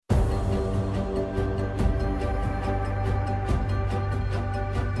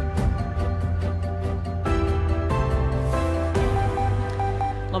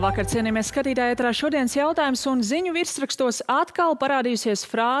Labvakar, cienījamies skatītāji, ētrā šodienas jautājums un ziņu virsrakstos atkal parādījusies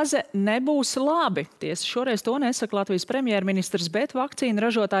frāze nebūs labi. Tiesa šoreiz to nesaka Latvijas premjerministrs, bet vakcīnu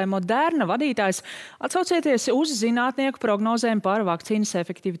ražotāja Moderna vadītājs atsaucieties uz zinātnieku prognozēm par vakcīnas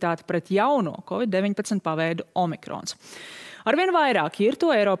efektivitāti pret jauno Covid-19 paveidu Omikrons. Arvien vairāk ir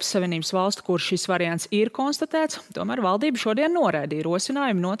to Eiropas Savienības valstu, kur šis variants ir konstatēts, tomēr valdība šodien noraidīja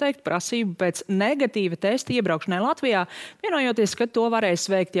rosinājumu noteikt prasību pēc negatīva testa iebraukšanai Latvijā, vienojoties, ka to varēs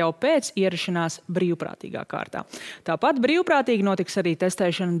veikt jau pēc ierašanās brīvprātīgā kārtā. Tāpat brīvprātīgi notiks arī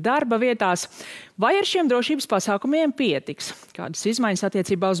testēšana darba vietās. Vai ar šiem drošības pasākumiem pietiks? Kādas izmaiņas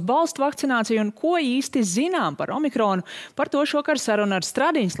attiecībā uz balstu vakcināciju un ko īsti zinām par Omikronu? Par to šokar saruna ar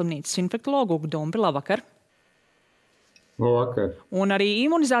Stradiņas slimnīcas infektologu Ugu Dumbri. Labvakar! Labvakar. Un arī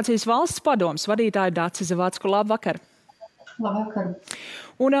Imunizācijas valsts padomes vadītāju Daci Zavacku. Labvakar! Labvakar!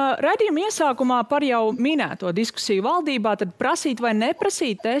 Un raidījuma iesākumā par jau minēto diskusiju valdībā, tad prasīt vai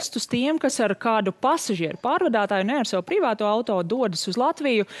neprasīt testus tiem, kas ar kādu pasažieru pārvadātāju, ne ar savu privāto auto dodas uz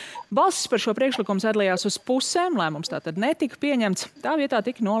Latviju. Balsis par šo priekšlikumu sadalījās uz pusēm, lēmums tātad netika pieņemts. Tā vietā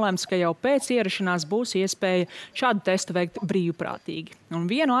tika nolēmts, ka jau pēc ierašanās būs iespēja šādu testu veikt brīvprātīgi. Un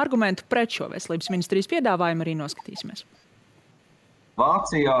vienu argumentu pret šo veselības ministrijas piedāvājumu arī noskatīsimies.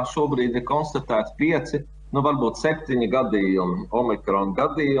 Vācijā šobrīd ir konstatēti 5, varbūt 7 gadījumi, Omikrona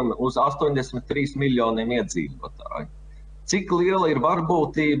gadījumi uz 83 miljoniem iedzīvotāju. Cik liela ir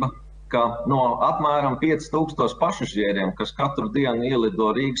varbūtība, ka no apmēram 5000 pasažieriem, kas katru dienu ielido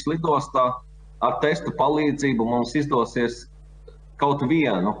Rīgas lidostā, ar testu palīdzību mums izdosies kaut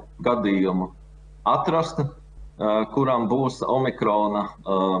vienu gadījumu atrast, kuram būs Omikrona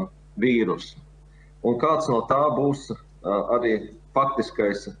vīrusu. Un kāds no tā būs arī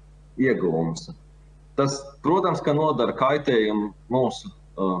faktiskais ieguvums. Tas, protams, ka nodara kaitējumu mūsu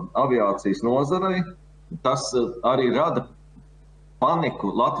aviācijas nozarei. Tas arī rada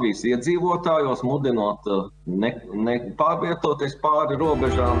paniku Latvijas iedzīvotājos, mudinot nepārvietoties pāri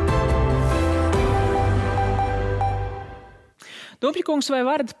robežām. Dumbri kungs, vai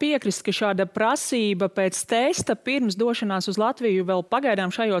varat piekrist, ka šāda prasība pēc testa pirms došanās uz Latviju vēl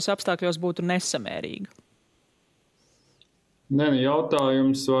pagaidām šajos apstākļos būtu nesamērīga?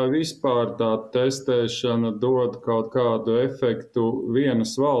 Jautājums, vai vispār tā testēšana dod kaut kādu efektu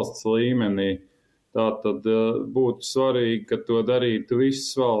vienas valsts līmenī. Tātad būtu svarīgi, ka to darītu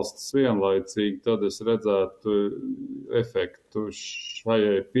visas valstis vienlaicīgi, tad es redzētu efektu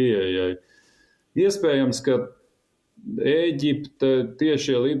šajai pieejai. Iespējams, ka Ēģipte,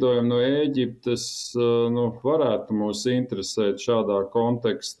 tiešie lidojumi no Ēģiptes varētu mūs interesēt šādā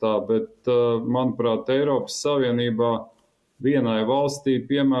kontekstā, bet, manuprāt, Eiropas Savienībā vienai valstī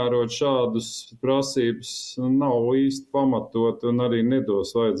piemērot šādus prasības nav īsti pamatot un arī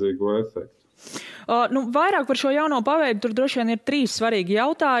nedos vajadzīgo efektu. Vairāk par šo jauno paveidu tur droši vien ir 3 svarīgi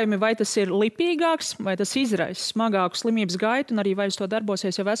jautājumi. Vai tas ir lipīgāks, vai tas izraisa smagāku slimības gaitu, un arī vai uz to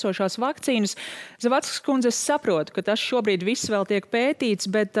darbosies jau esošās vakcīnas. Zavackas kundze, es saprotu, ka tas šobrīd viss vēl tiek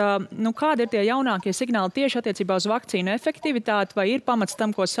pētīts, bet kādi ir tie jaunākie signāli tieši attiecībā uz vakcīnu efektivitāti, vai ir pamats tam,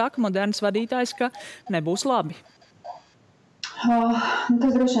 ko saka Modernas vadītājs, ka nebūs labi?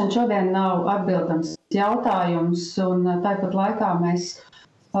 Tas droši vien šodien nav atbildams jautājums, un tāpat laikā mēs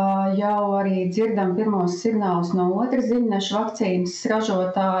jau arī dzirdam pirmos signālus no otras ziņnešu vakcīnas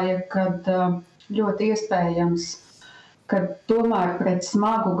ražotāja, kad ļoti iespējams, ka tomēr pret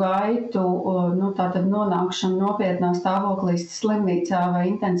smagu gaitu, tātad nonākšanu nopietnā stāvoklī slimnīcā vai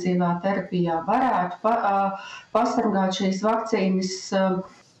intensīvā terapijā varētu pasargāt šīs vakcīnas.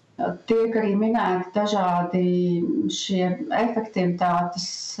 Tiek arī minēti dažādi šie efektivitātes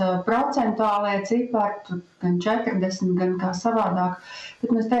procentuālie cipari, gan 40, gan kā savādāk.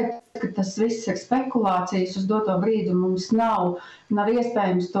 Bet es teiktu, ka tas viss ir spekulācijas uz doto brīdi, mums nav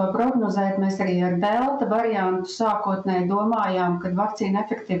iespējams to prognozēt. Mēs arī ar delta variantu sākotnēji domājām, ka vakcīna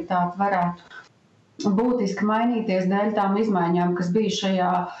efektivitāte varētu būtiski mainīties dēļ tām izmaiņām, kas bija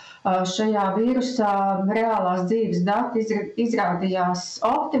šajā vīrusā. Reālās dzīves dati izrādījās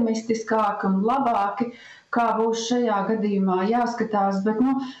optimistiskāki un labāki, kā būs šajā gadījumā jāskatās. Bet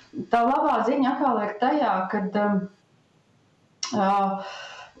tā labā ziņa atkal ir tajā, kad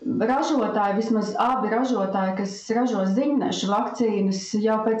ražotāji, vismaz abi ražotāji, kas ražo ziņnešu vakcīnas,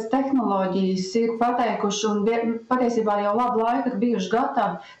 jau pēc tehnoloģijas ir pateikuši un patiesībā jau labu laiku ir bijuši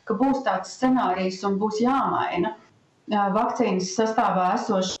gatavi, ka būs tāds scenārijs un būs jāmaina vakcīnas sastāvā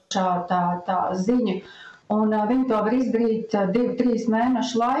esošā tā ziņa. Un viņi to var izdarīt 2-3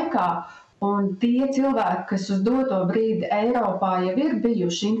 mēnešu laikā. Un tie cilvēki, kas uz doto brīdi Eiropā jau ir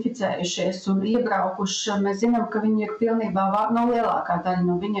bijuši inficējušies un iebraukuši, mēs zinām, ka viņi ir pilnībā, lielākā daļa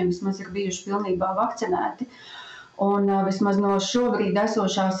no viņiem vismaz ir bijuši pilnībā vakcinēti. Un vismaz no šobrīd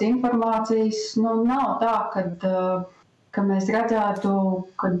esošās informācijas nav tā, ka mēs redzētu,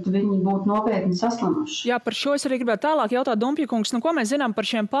 kad viņi būtu nopietni saslimuši. Jā, par šo es arī gribētu tālāk jautāt, Dumpja kungs, ko mēs zinām par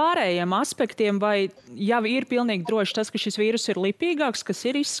šiem pārējiem aspektiem, vai jau ir pilnīgi droši tas, ka šis vīrus ir lipīgāks, kas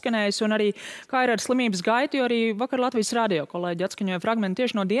ir izskanējis, un arī kā ir ar slimības gaitu, jo arī vakar Latvijas radio kolēģi atskaņoja fragmentu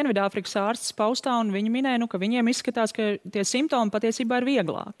tieši no Dienvidāfrikas ārstes paustā, un viņi minēja, ka viņiem izskatās, ka tie simptomi patiesībā ir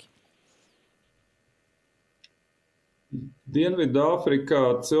vieglāki.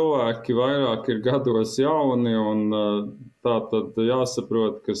 Dienvidāfrikā cilvēki vairāk ir gados jauni, un tā tad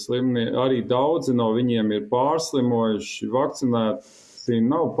jāsaprot, ka arī daudzi no viņiem ir pārslimojuši, vakcinēti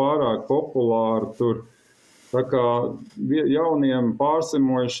nav pārāk populāri tur. Tā kā jauniem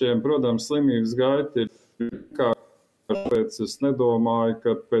pārslimojušiem, protams, slimības gaita ir kāpēc es nedomāju,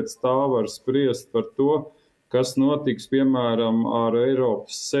 ka pēc tā var spriest par to, kas notiks, piemēram, ar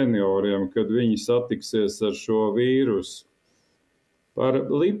Eiropas senioriem, kad viņi satiksies ar šo vīrusu. Par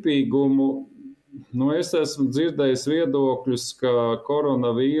lipīgumu, es esmu dzirdējis viedokļus, ka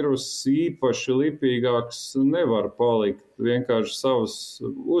koronavīrus īpaši lipīgāks nevar palikt vienkārši savas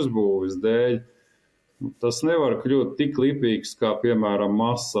uzbūves dēļ. Tas nevar kļūt tik lipīgs kā, piemēram,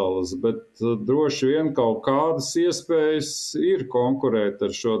 masalas, bet droši vien kaut kādas iespējas ir konkurēt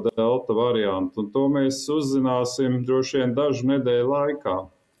ar šo delta variantu, un to mēs uzzināsim droši vien dažu nedēļu laikā.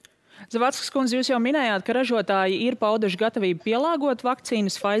 Zavackas kundze, jūs jau minējāt, ka ražotāji ir pauduši gatavību pielāgot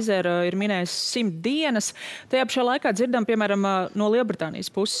vakcīnas. Pfizer ir minējis 100 dienas. Tajā pašā laikā dzirdam, piemēram, no Lielbritānijas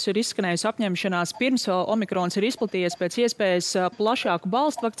puses ir izskanējusi apņemšanās pirms omikrons ir izplatījies pēc iespējas plašāku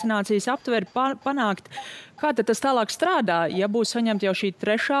balstu vakcinācijas aptveri panākt. Kā tad tas tālāk strādā, ja būs saņemta jau šī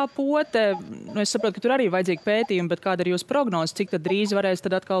trešā pote? Es saprotu, ka tur arī vajadzīgi pētījumi, bet kāda ir jūsu prognoze, cik tad drīz varēs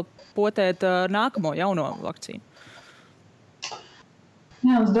tad atkal potēt nākamo jauno vakcīnu?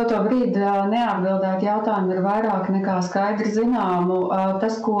 Jā, uz doto brīdi neatbildēt jautājumu ir vairāk nekā skaidri zināmu.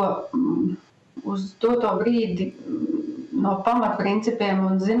 Tas, ko uz doto brīdi no pamatprincipiem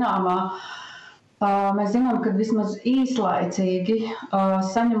un zināmā, mēs zinām, ka vismaz īslaicīgi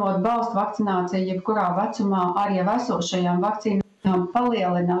saņemot balstu vakcināciju, jebkurā vecumā ar jau esošajām vakcīnām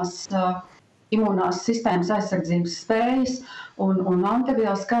palielinās imunās sistēmas aizsardzības spējas un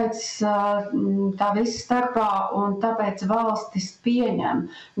antivielu skaits tā visa starpā, un tāpēc valstis pieņem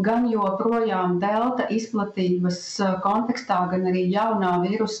gan joprojām delta izplatības kontekstā, gan arī jaunā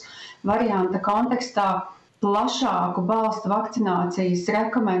vīrusa varianta kontekstā plašāku balstu vakcinācijas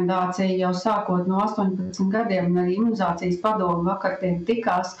rekomendāciju jau sākot no 18 gadiem, un arī imunizācijas padomu vakar tiem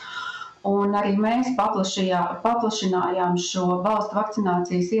tikās. Un arī mēs paplašinājām šo balstu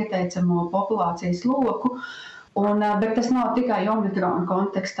vakcinācijas ieteicamo populācijas loku, bet tas nav tikai omikrona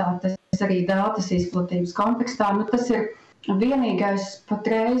kontekstā, tas arī deltas izplatības kontekstā. Tas ir vienīgais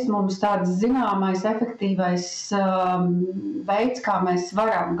patreiz mums tāds zināmais, efektīvais veids, kā mēs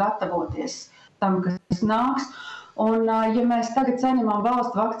varam gatavoties tam, kas nāks. Un ja mēs tagad saņemam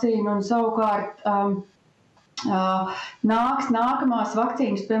valstu vakcīnu un savukārt nāks nākamās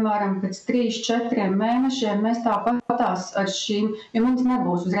vakcīnas, piemēram, pēc 3-4 mēnešiem, mēs tāpatās ar šīm, jo mums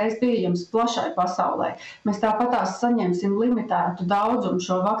nebūs uzreiz pieejams plašai pasaulē, mēs tāpatās saņemsim limitētu daudzumu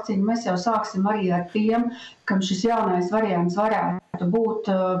šo vakcīnu, mēs jau sāksim arī ar tiem, kam šis jaunais variants varētu būt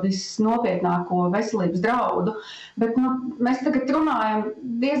visnopietnāko veselības draudu, bet mēs tagad runājam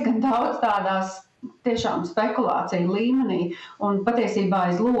diezgan daudz tādās tiešām spekulāciju līmenī, un patiesībā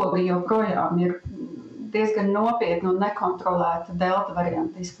aiz loga joprojām ir diezgan nopietna un nekontrolēta delta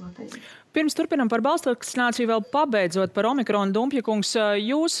varianta izplatība. Pirms turpinam par balstu vakcināciju, vēl pabeidzot par omikronu, Dumpja kungs,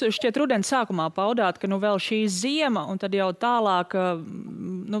 jūs šķiet rudens sākumā paudāt, ka vēl šī ziema un tad jau tālāk,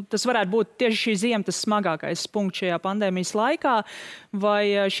 tas varētu būt tieši šī ziema tas smagākais punkts šajā pandēmijas laikā,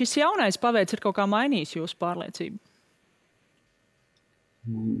 vai šis jaunais paveids ir kaut kā mainījis jūsu pārliecību?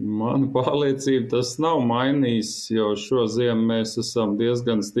 Mana pārliecība tas nav mainījis, jo šo ziemu mēs esam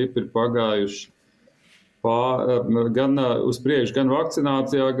diezgan stipri pagājuši gan uz priekšu, gan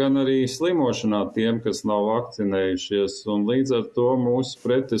vakcinācijā, gan arī slimošanā tiem, kas nav vakcinējušies. Un līdz ar to mūsu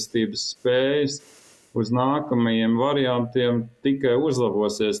pretestības spējas uz nākamajiem variantiem tikai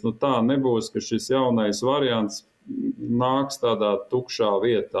uzlabosies. Tā nebūs, ka šis jaunais variants nāks tādā tukšā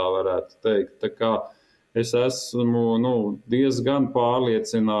vietā, varētu teikt. Tā kā es esmu diezgan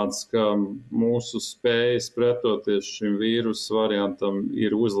pārliecināts, ka mūsu spējas pretoties šim vīrusu variantam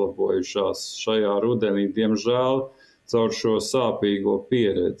ir uzlabojušās šajā rudenī, diemžēl, caur šo sāpīgo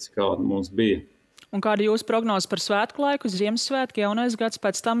pieredzi, kāda mums bija. Un kāda jūsu prognoze par svētku laiku, Ziemassvētku, jaunais gads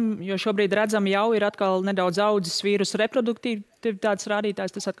pēc tam, jo šobrīd redzam jau ir atkal nedaudz audzis vīrusu reproduktivitātes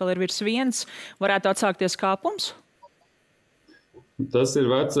rādītājs, tas atkal ir virs 1, varētu atsākties kāpums? Tas ir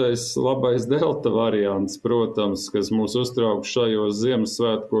vecais labais delta variants, protams, kas mūs uztrauc šajos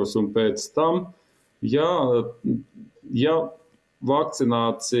Ziemassvētkos un pēc tam. Ja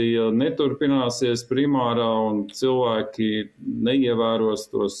vakcinācija neturpināsies primārā un cilvēki neievēros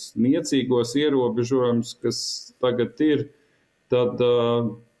tos niecīgos ierobežojumus, kas tagad ir, tad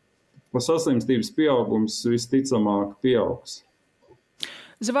saslimstības pieaugums visticamāk pieaugs.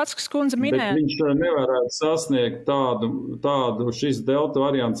 Zavackas kundze minēja. Bet viņš nevarētu sasniegt tādu šis delta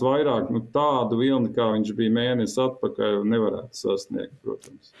variants vairāk, tādu vilni, kā viņš bija mēnesi atpakaļ, nevarētu sasniegt,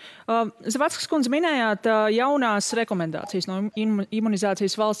 protams. Zavackas kundze minējāt jaunās rekomendācijas no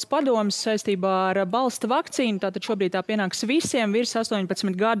imunizācijas valsts padomes saistībā ar balsta vakcīnu. Tātad šobrīd tā pienāks visiem virs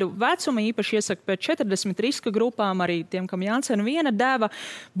 18 gadu vecuma, īpaši iesaka pēc 40 riska grupām, arī tiem, kam Janssen viena deva.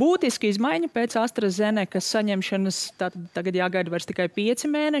 Būtiski izmaiņa pēc AstraZenekas saņemšanas, tātad tagad jāgaida vairs tikai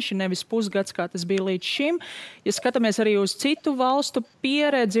 5 mēneši, nevis pusgads, kā tas bija līdz šim. Ja skatāmies arī uz citu valstu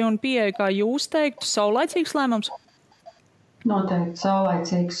pieredzi un pieeju, kā jūs teiktu, saulaicīgs lēmums? Noteikti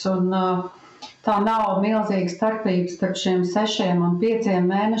saulaicīgs. Un tā nav milzīga starpība starp šiem 6 un 5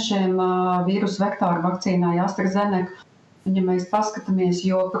 mēnešiem vīrusu vektoru vakcīnai AstraZeneca. Un, ja mēs paskatāmies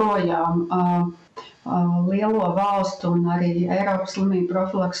joprojām lielo valstu un arī Eiropas slimību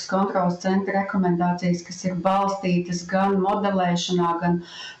profilakses kontroles centra rekomendācijas, kas ir balstītas gan modelēšanā, gan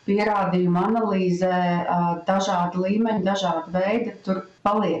pierādījuma analīzē, dažādi līmeņi, dažādi veidi, tur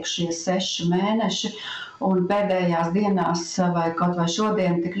paliek šie 6 mēneši. Un pēdējās dienās vai kaut vai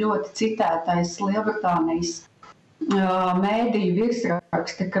šodien tik ļoti citētais Lielbritānijas mēdīju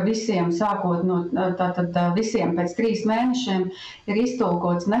virsraksti, ka visiem sākot no visiem pēc 3 mēnešiem ir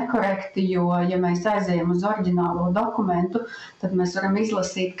iztulkots nekorekti, jo, ja mēs aizējam uz oriģinālo dokumentu, tad mēs varam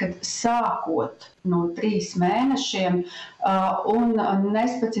izlasīt, ka sākot no 3 mēnešiem un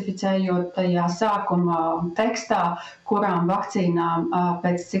nespecificējot tajā sākuma tekstā, kurām vakcīnām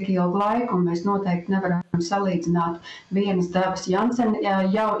pēc cik ilgu laiku, un mēs noteikti nevaram salīdzināt vienas devas Janssen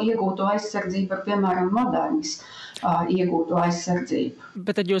jau iegūto aizsardzību ar, piemēram, Modernas iegūto aizsardzību.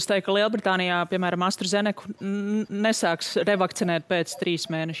 Bet tad jūs teikt, ka Lielbritānijā, piemēram, AstraZeneca nesāks revakcinēt pēc 3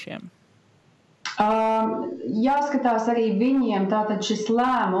 mēnešiem? Jāskatās arī viņiem, tātad šis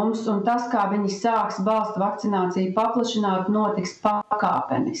lēmums un tas, kā viņi sāks balsta vakcināciju paplašināt, notiks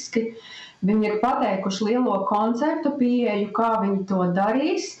pakāpeniski. Viņi ir pateikuši lielo konceptu pieeju, kā viņi to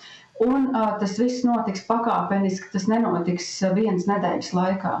darīs, un tas viss notiks pakāpeniski, tas nenotiks 1 nedēļas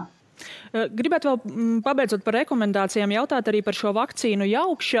laikā. Gribētu vēl pabeidzot par rekomendācijām jautāt arī par šo vakcīnu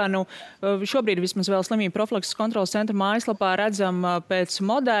jaukšanu. Šobrīd vismaz vēl slimību profilakses kontroles centra mājaslapā redzam pēc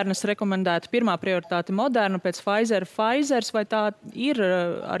Modernas rekomendētu pirmā prioritāte Moderna, pēc Pfizers, vai tā ir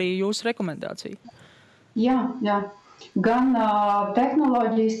arī jūsu rekomendācija? Jā. Gan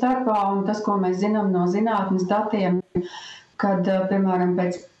tehnoloģiju starpā un tas, ko mēs zinām no zinātnes datiem, kad, piemēram,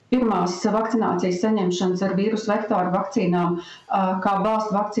 pēc pirmās vakcinācijas saņemšanas ar vīrusu vektoru vakcīnām, kā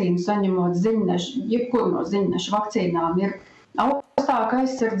balsta vakcīnu saņemot ziņnešu, jebkuru no ziņnešu vakcīnām, ir augstāka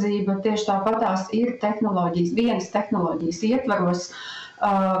aizsardzība, tieši tāpatās ir vienas tehnoloģijas ietvaros,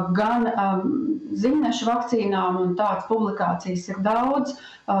 gan ziņnešu vakcīnām, un tādas publikācijas ir daudz,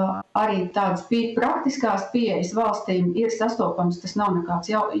 arī tādas praktiskās pieejas valstīm ir sastopams, tas nav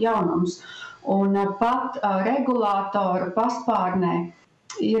nekāds jaunums. Un pat regulātoru paspārnē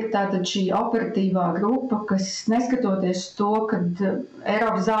ir tātad šī operatīvā grupa, kas neskatoties to, ka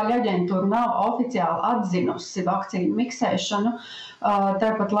Eiropas zāļu aģentūra nav oficiāli atzinusi vakcīnu miksēšanu,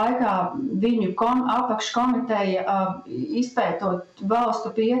 tāpat laikā viņu apakškomiteja izpētot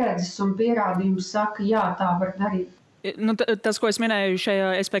valstu pieredzes un pierādījumus saka, jā, tā var darīt. Tas, ko es minēju šajā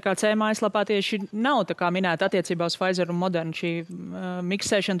SPKC mājaslapā, tieši nav tā kā minēta attiecībā uz Pfizer un Modernu. Šī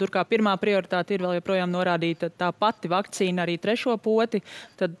miksēšana tur kā pirmā prioritāte ir vēl joprojām norādīta tā pati vakcīna, arī 3. poti,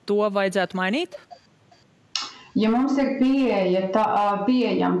 tad to vajadzētu mainīt? Ja mums ir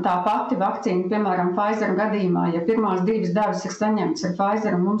pieejama tā pati vakcīna, piemēram, Pfizer gadījumā, ja pirmās 2 devas ir saņemtas ar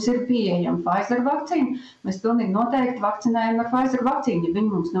Pfizer un mums ir pieejama Pfizer vakcīna, mēs pilnīgi noteikti vakcinējam ar Pfizer vakcīnu. Ja viņi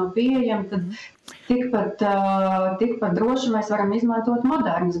mums nav pieejami, tad tikpat droši mēs varam izmantot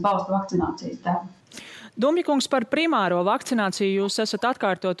Modernas balstu vakcinācijas devu. Dumjakungs, par primāro vakcināciju jūs esat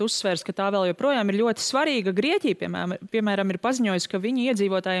atkārtot uzsvērs, ka tā vēl joprojām ir ļoti svarīga. Grieķija, piemēram, ir paziņojusi, ka viņu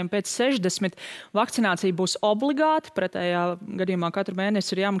iedzīvotājiem pēc 60 vakcinācija būs obligāti. Pretējā gadījumā katru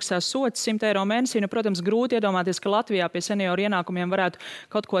mēnesi ir jāmaksā sots 100 eiro mēnesī. Protams, grūti iedomāties, ka Latvijā pie senioru ienākumiem varētu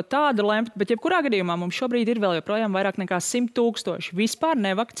kaut ko tādu lemt, bet jebkurā gadījumā mums šobrīd ir vēl joprojām vairāk nekā 100 000 vispār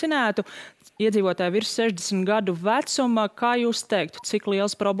nevakcinētu iedzīvotāju virs 60 gadu vecuma. Kā jūs teiktu, cik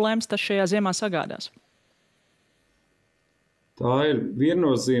liels problēmas tas šajā ziemā sagādās? Tā ir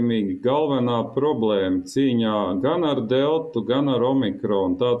viennozīmīgi galvenā problēma cīņā gan ar deltu, gan ar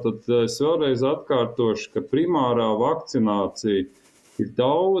omikronu. Tātad es vēlreiz atkārtošu, ka primārā vakcinācija ir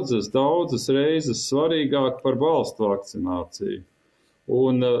daudzas reizes svarīgāk par valstu vakcināciju.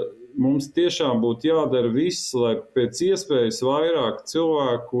 Un mums tiešām būtu jādara viss, lai pēc iespējas vairāk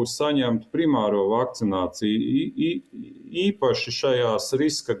cilvēku saņemtu primāro vakcināciju, īpaši šajās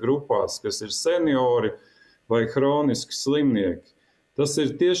riska grupās, kas ir seniori vai hroniski slimnieki. Tas ir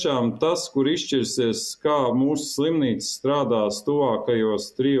tiešām tas, kur izšķirsies, kā mūsu slimnīca strādās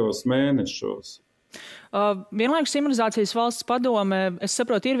tuvākajos 3 mēnešos. Vienlaikus Imunizācijas valsts padome, es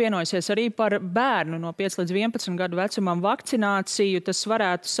saprotu, ir vienojusies arī par bērnu no 5 līdz 11 gadu vecumam vakcināciju. Tas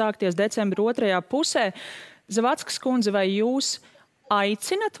varētu sākties decembra 2. pusē. Zavackas kundze, vai jūs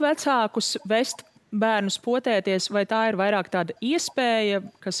aicinat vecākus vest bērnus potēties, vai tā ir vairāk tāda iespēja,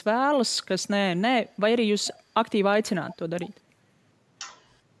 kas vēlas, kas nē, vai arī jūs aktīvi aicināt to darīt?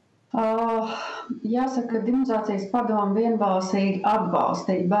 Jāsaka, ka Imunizācijas padome vienbalsīgi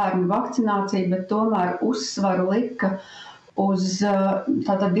atbalstīja bērnu vakcināciju, bet tomēr uzsvaru lika uz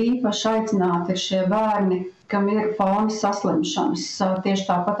tātad īpaši aicināti ir šie bērni, kam ir fona saslimšanas, tieši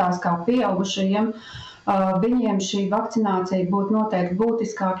tāpatās kā pieaugušajiem. Viņiem šī vakcinācija būtu noteikti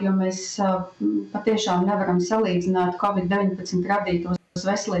būtiskāka, jo mēs patiešām nevaram salīdzināt COVID-19 radītos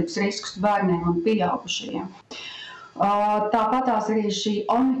veselības riskus bērniem un pieaugušajiem. Tāpatās arī šī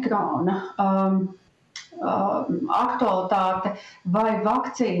omikrona aktualitāte vai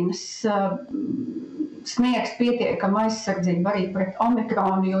vakcīnas sniegs pietiekama aizsardzība arī pret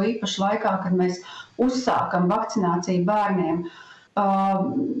omikronu, jo īpaši laikā, kad mēs uzsākam vakcināciju bērniem,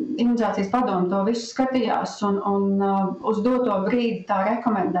 Imunizācijas padome to visu skatījās un uz doto brīdi tā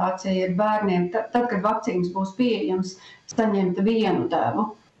rekomendācija ir bērniem, tad, kad vakcīnas būs pieejams, saņemt 1 devu.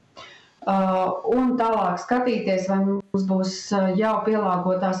 Un tālāk skatīties, vai mums būs jau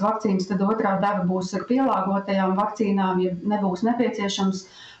pielāgotās vakcīnas, tad 2. deva būs ar pielāgotajām vakcīnām, ja nebūs nepieciešams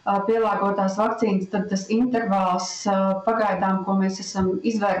pielāgotās vakcīnas, tad tas intervāls pagaidām, ko mēs esam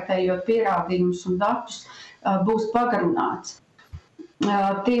izvērtējot pierādījumus un datus, būs pagarināts.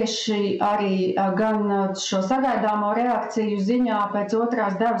 Tieši arī gan šo sagaidāmo reakciju ziņā pēc 2.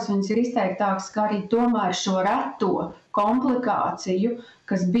 devas viņas ir izteiktākas, kā arī tomēr šo reto komplikāciju,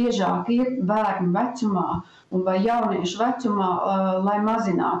 kas biežāk ir bērnu vecumā un vai jauniešu vecumā, lai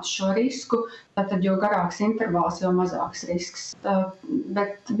mazinātu šo risku, tad jo garāks intervāls, jo mazāks risks.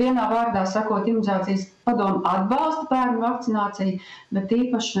 Bet vienā vārdā sakot, Imunizācijas padome atbalsta bērnu vakcināciju, bet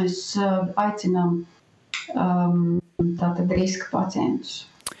īpaši mēs aicinām tātad riska pacientus.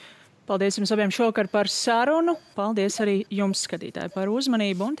 Paldies jums abiem šovakar par sarunu. Paldies arī jums, skatītāji, par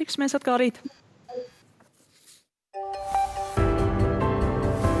uzmanību un tiksimies atkal rīt.